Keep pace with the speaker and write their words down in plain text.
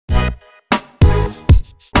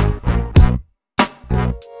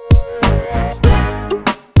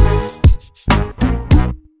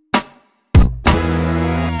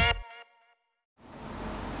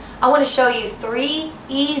I want to show you 3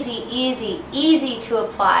 easy to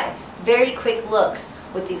apply, very quick looks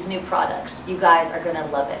with these new products. You guys are going to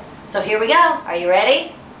love it. So here we go. Are you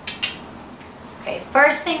ready? Okay,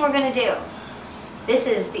 first thing we're going to do, this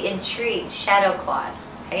is the Intrigue Shadow Quad.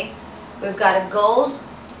 Okay, we've got a gold,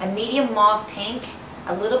 a medium mauve pink,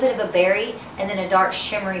 a little bit of a berry, and then a dark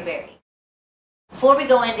shimmery berry. Before we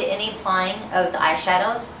go into any applying of the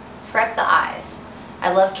eyeshadows, prep the eyes.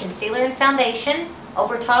 I love concealer and foundation.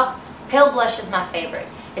 Over top, pale blush is my favorite.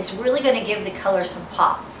 It's really going to give the color some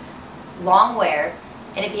pop. Long wear,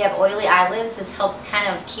 and if you have oily eyelids, this helps kind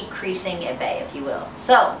of keep creasing at bay, if you will.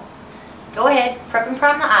 So, go ahead, prep and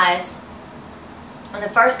prime the eyes. And the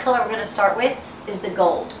first color we're going to start with is the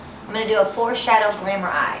gold. I'm going to do a foreshadow glamour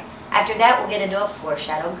eye. After that, we'll get into a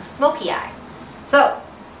foreshadow smoky eye. So,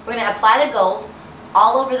 we're going to apply the gold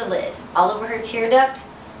all over the lid, all over her tear duct,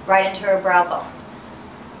 right into her brow bone.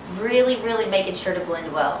 Really making sure to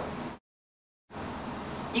blend well.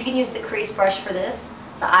 You can use the crease brush for this,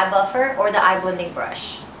 the eye buffer, or the eye blending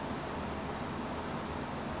brush.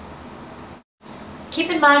 Keep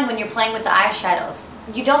in mind when you're playing with the eyeshadows,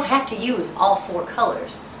 you don't have to use all 4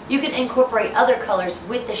 colors. You can incorporate other colors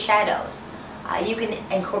with the shadows. You can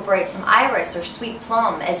incorporate some iris or sweet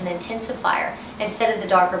plum as an intensifier instead of the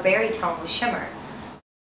darker berry tone with shimmer.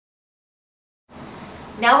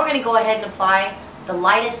 Now we're going to go ahead and apply the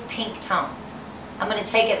lightest pink tone. I'm going to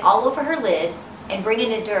take it all over her lid and bring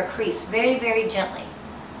it into her crease very gently.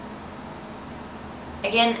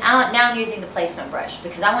 Again, now I'm using the placement brush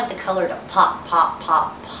because I want the color to pop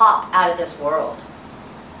out of this world.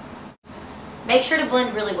 Make sure to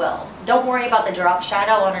blend really well. Don't worry about the drop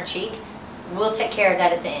shadow on her cheek. We'll take care of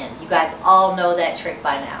that at the end. You guys all know that trick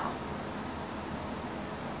by now.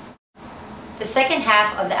 The second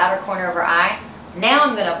half of the outer corner of her eye, now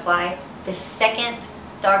I'm going to apply the second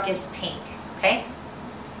darkest pink, okay?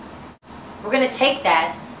 We're going to take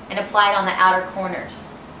that and apply it on the outer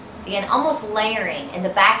corners. Again, almost layering in the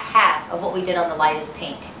back half of what we did on the lightest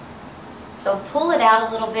pink. So pull it out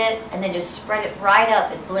a little bit and then just spread it right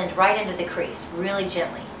up and blend right into the crease, really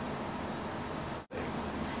gently.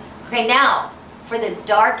 Okay, now for the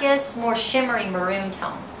darkest, more shimmery maroon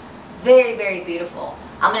tone. Very beautiful.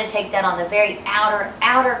 I'm going to take that on the very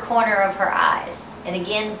outer corner of her eyes. And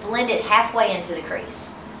again, blend it halfway into the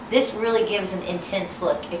crease. This really gives an intense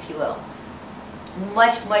look, if you will.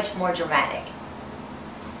 Much more dramatic.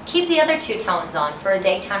 Keep the other 2 tones on for a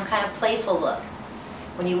daytime kind of playful look.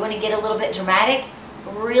 When you want to get a little bit dramatic,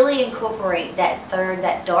 really incorporate that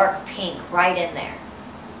that dark pink right in there.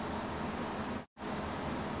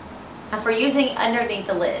 And for using underneath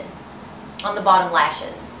the lid, on the bottom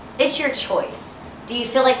lashes, it's your choice. Do you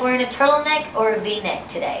feel like wearing a turtleneck or a V-neck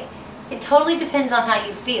today? It totally depends on how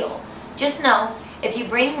you feel. Just know, if you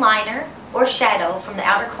bring liner or shadow from the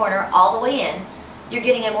outer corner all the way in, you're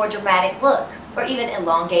getting a more dramatic look, or even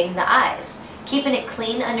elongating the eyes. Keeping it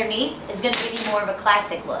clean underneath is going to give you more of a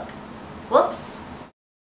classic look. Whoops.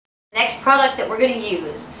 The next product that we're going to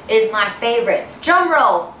use is my favorite. Drum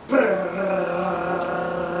roll.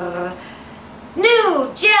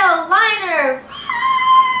 New gel liner.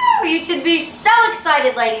 You should be so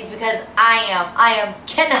excited, ladies, because I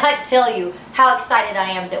cannot tell you how excited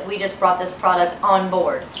I am that we just brought this product on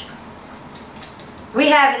board.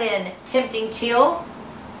 We have it in Tempting Teal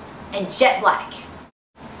and Jet Black.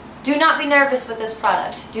 Do not be nervous with this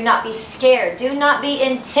product. Do not be scared. Do not be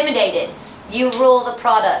intimidated. You rule the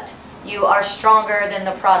product. You are stronger than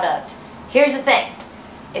the product. Here's the thing.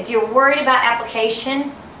 If you're worried about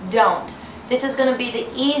application, don't. This is going to be the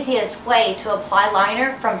easiest way to apply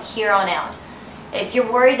liner from here on out. If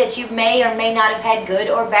you're worried that you may or may not have had good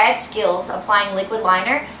or bad skills applying liquid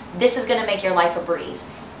liner, this is going to make your life a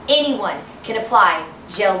breeze. Anyone can apply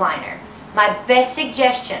gel liner. My best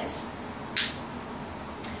suggestions: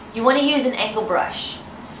 you want to use an angle brush.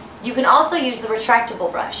 You can also use the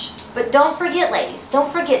retractable brush. But don't forget, ladies,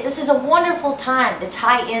 don't forget, this is a wonderful time to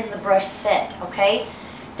tie in the brush set, okay?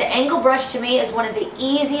 The angle brush to me is one of the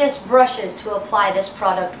easiest brushes to apply this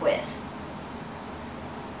product with.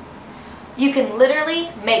 You can literally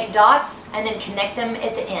make dots and then connect them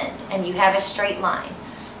at the end and you have a straight line.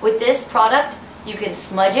 With this product, you can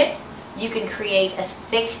smudge it, you can create a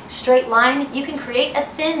thick straight line, you can create a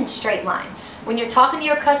thin straight line. When you're talking to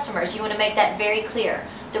your customers, you want to make that very clear.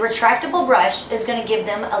 The retractable brush is going to give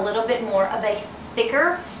them a little bit more of a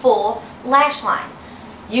thicker, full lash line.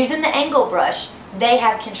 Using the angle brush, they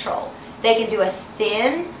have control. They can do a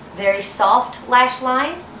thin, very soft lash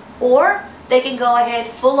line, or they can go ahead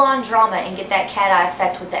full-on drama and get that cat eye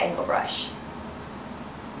effect with the angle brush.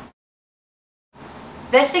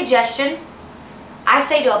 Best suggestion, I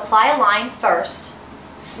say to apply a line first,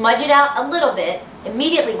 Smudge it out a little bit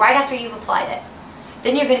immediately right after you've applied it.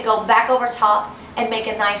 Then you're going to go back over top and make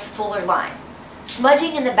a nice fuller line.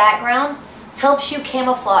 Smudging in the background helps you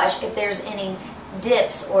camouflage if there's any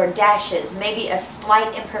dips or dashes, maybe a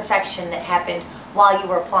slight imperfection that happened while you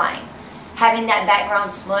were applying. Having that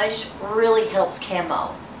background smudged really helps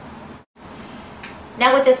camo.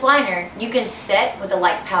 Now with this liner, you can set with a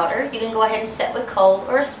light powder, you can go ahead and set with cold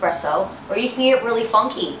or espresso, or you can get really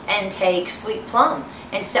funky and take sweet plum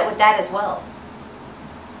and set with that as well.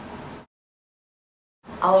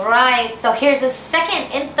 Alright, so here's a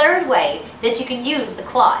second and third way that you can use the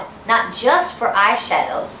quad, not just for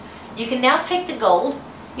eyeshadows. You can now take the gold,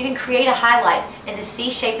 you can create a highlight in the C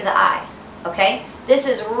shape of the eye, okay? This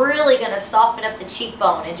is really going to soften up the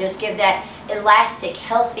cheekbone and just give that elastic,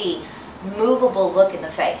 healthy, movable look in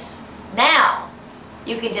the face. Now,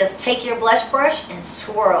 you can just take your blush brush and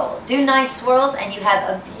swirl. Do nice swirls and you have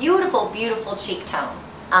a beautiful, beautiful cheek tone.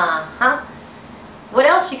 What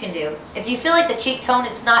else you can do? If you feel like the cheek tone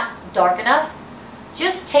is not dark enough,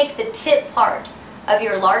 just take the tip part of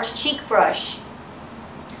your large cheek brush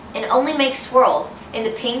and only make swirls in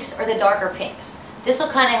the pinks or the darker pinks. This will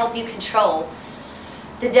kind of help you control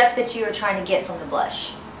the depth that you are trying to get from the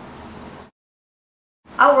blush.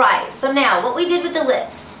 Alright, so now what we did with the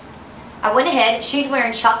lips. I went ahead, she's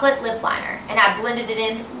wearing chocolate lip liner, and I blended it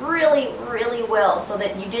in really, really well so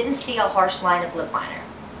that you didn't see a harsh line of lip liner.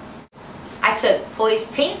 I took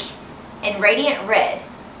Poised Pink and Radiant Red,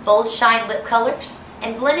 Bold Shine lip colors,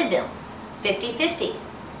 and blended them 50-50.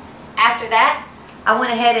 After that, I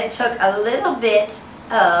went ahead and took a little bit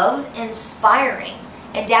of Inspiring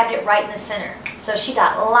and dabbed it right in the center. So she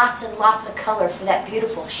got lots and lots of color for that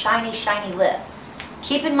beautiful shiny, shiny lip.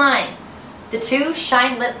 Keep in mind, the two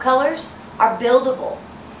Shine lip colors are buildable.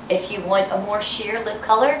 If you want a more sheer lip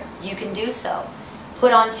color, you can do so.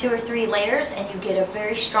 Put on 2 or 3 layers and you get a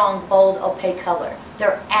very strong, bold, opaque color.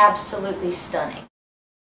 They're absolutely stunning.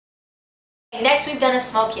 Next, we've done a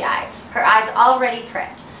smoky eye. Her eye's already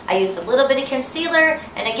prepped. I used a little bit of concealer,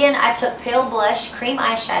 and again, I took pale blush, cream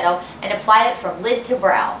eyeshadow, and applied it from lid to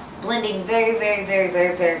brow, blending very, very, very,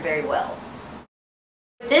 very, very, very well.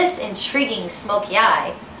 With this intriguing smoky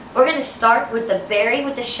eye, we're going to start with the berry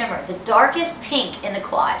with the shimmer, the darkest pink in the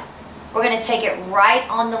quad. We're going to take it right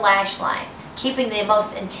on the lash line, keeping the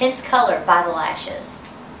most intense color by the lashes.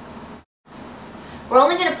 We're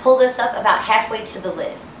only going to pull this up about halfway to the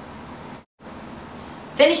lid.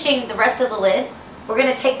 Finishing the rest of the lid, we're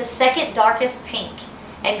going to take the second darkest pink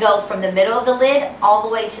and go from the middle of the lid all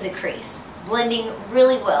the way to the crease, blending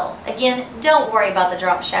really well. Again, don't worry about the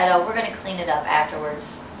drop shadow. We're going to clean it up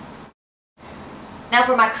afterwards. Now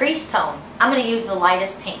for my crease tone, I'm going to use the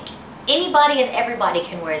lightest pink. Anybody and everybody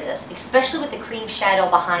can wear this, especially with the cream shadow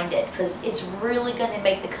behind it, because it's really going to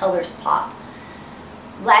make the colors pop.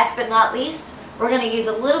 Last but not least, we're going to use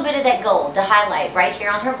a little bit of that gold to highlight right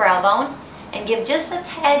here on her brow bone and give just a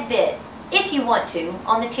tad bit, if you want to,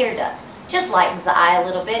 on the tear duct. Just lightens the eye a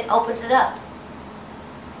little bit, opens it up.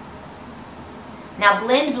 Now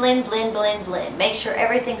blend, blend, blend, blend, blend. Make sure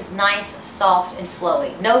everything's nice, soft, and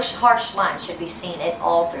flowy. No harsh lines should be seen at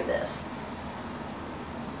all through this.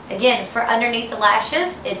 Again, for underneath the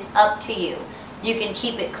lashes, it's up to you. You can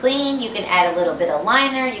keep it clean, you can add a little bit of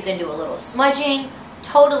liner, you can do a little smudging,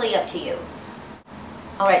 totally up to you.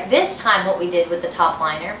 Alright, this time what we did with the top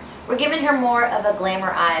liner, we're giving her more of a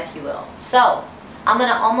glamour eye, if you will. So, I'm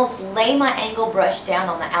going to almost lay my angle brush down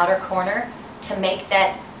on the outer corner to make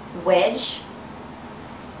that wedge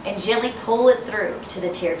and gently pull it through to the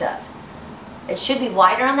tear duct. It should be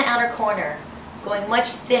wider on the outer corner, going much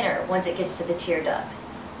thinner once it gets to the tear duct.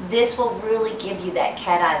 This will really give you that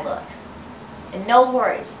cat eye look. And no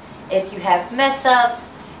worries, if you have mess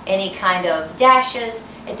ups, any kind of dashes,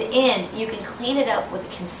 at the end you can clean it up with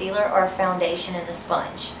a concealer or a foundation and a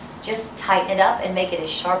sponge. Just tighten it up and make it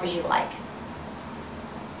as sharp as you like.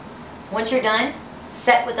 Once you're done,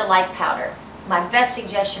 set with a light powder. My best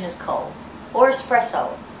suggestion is cold or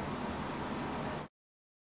espresso.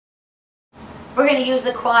 We're going to use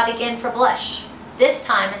the quad again for blush. This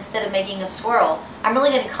time, instead of making a swirl, I'm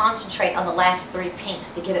really going to concentrate on the last 3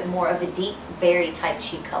 pinks to give it more of a deep berry type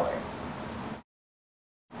cheek color.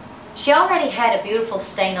 She already had a beautiful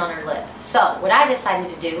stain on her lip, so what I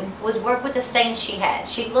decided to do was work with the stain she had.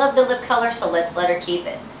 She loved the lip color, so let's let her keep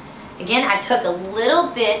it. Again, I took a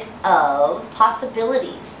little bit of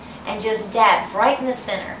Possibilities and just dabbed right in the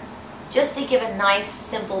center, just to give a nice,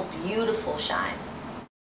 simple, beautiful shine.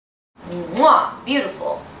 Mwah!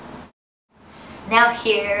 Beautiful. Now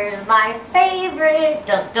here's my favorite,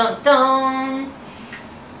 dun dun dun,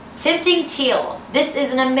 Tempting Teal. This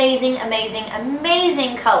is an amazing, amazing,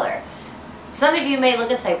 amazing color. Some of you may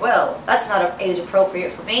look and say, well, that's not age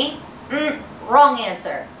appropriate for me. Wrong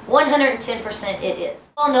answer. 110% it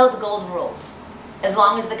is. You all know the golden rules. As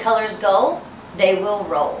long as the colors go, they will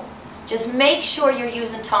roll. Just make sure you're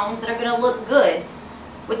using tones that are going to look good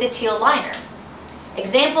with the teal liner.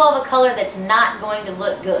 Example of a color that's not going to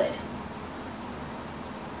look good.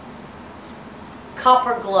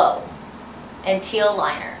 Copper glow and teal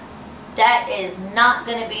liner. That is not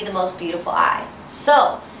going to be the most beautiful eye.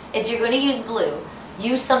 So, if you're going to use blue,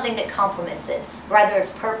 use something that complements it. Whether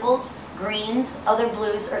it's purples, greens, other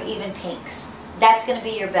blues, or even pinks. That's going to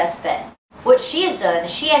be your best bet. What she has done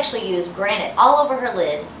is she actually used granite all over her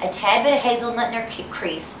lid, a tad bit of hazelnut in her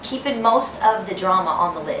crease, keeping most of the drama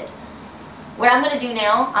on the lid. What I'm going to do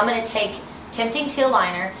now, I'm going to take Tempting Teal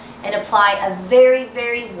Liner and apply a very,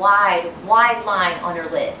 very wide line on her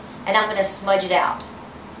lid. And I'm going to smudge it out.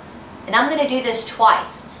 And I'm going to do this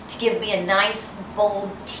twice to give me a nice,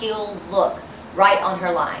 bold teal look right on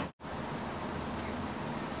her line.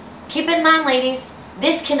 Keep in mind, ladies,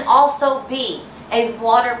 this can also be a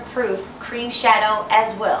waterproof cream shadow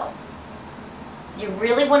as well. You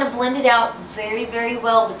really want to blend it out very, very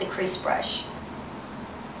well with the crease brush.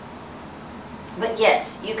 But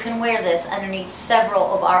yes, you can wear this underneath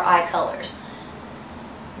several of our eye colors.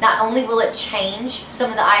 Not only will it change some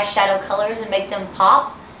of the eyeshadow colors and make them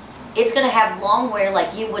pop, it's going to have long wear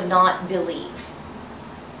like you would not believe.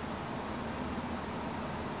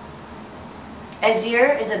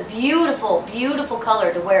 Azure is a beautiful, beautiful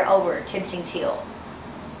color to wear over Tempting Teal.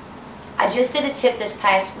 I just did a tip this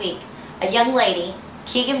past week. A young lady,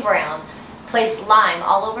 Keegan Brown, placed lime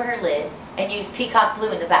all over her lid and used peacock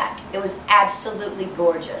blue in the back. It was absolutely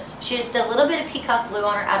gorgeous. She just did a little bit of peacock blue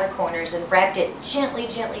on her outer corners and wrapped it gently,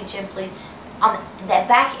 gently, gently on that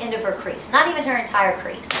back end of her crease. Not even her entire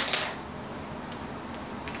crease.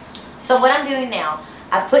 So what I'm doing now,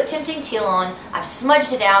 I've put Tempting Teal on, I've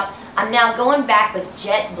smudged it out, I'm now going back with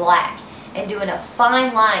jet black and doing a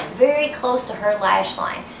fine line very close to her lash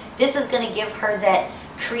line. This is going to give her that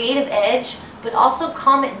creative edge, but also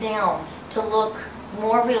calm it down to look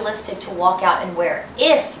more realistic to walk out and wear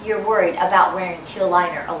if you're worried about wearing teal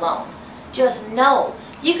liner alone. Just know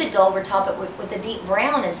you could go over top it with a deep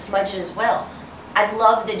brown and smudge it as well. I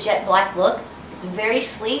love the jet black look. It's very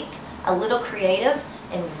sleek, a little creative,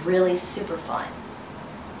 and really super fun.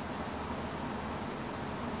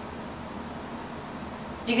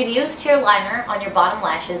 You can use teal liner on your bottom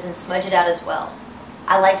lashes and smudge it out as well.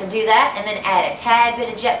 I like to do that and then add a tad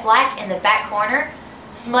bit of jet black in the back corner,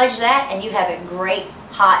 smudge that, and you have a great,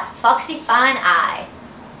 hot, foxy fine eye.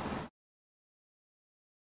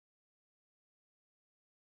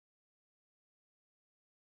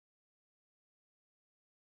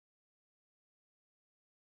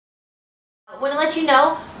 I want to let you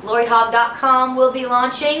know, LoriHogg.com will be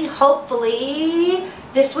launching, hopefully,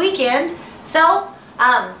 this weekend. So,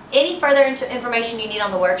 any further information you need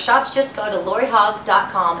on the workshops, just go to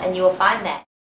LoriHogg.com and you will find that.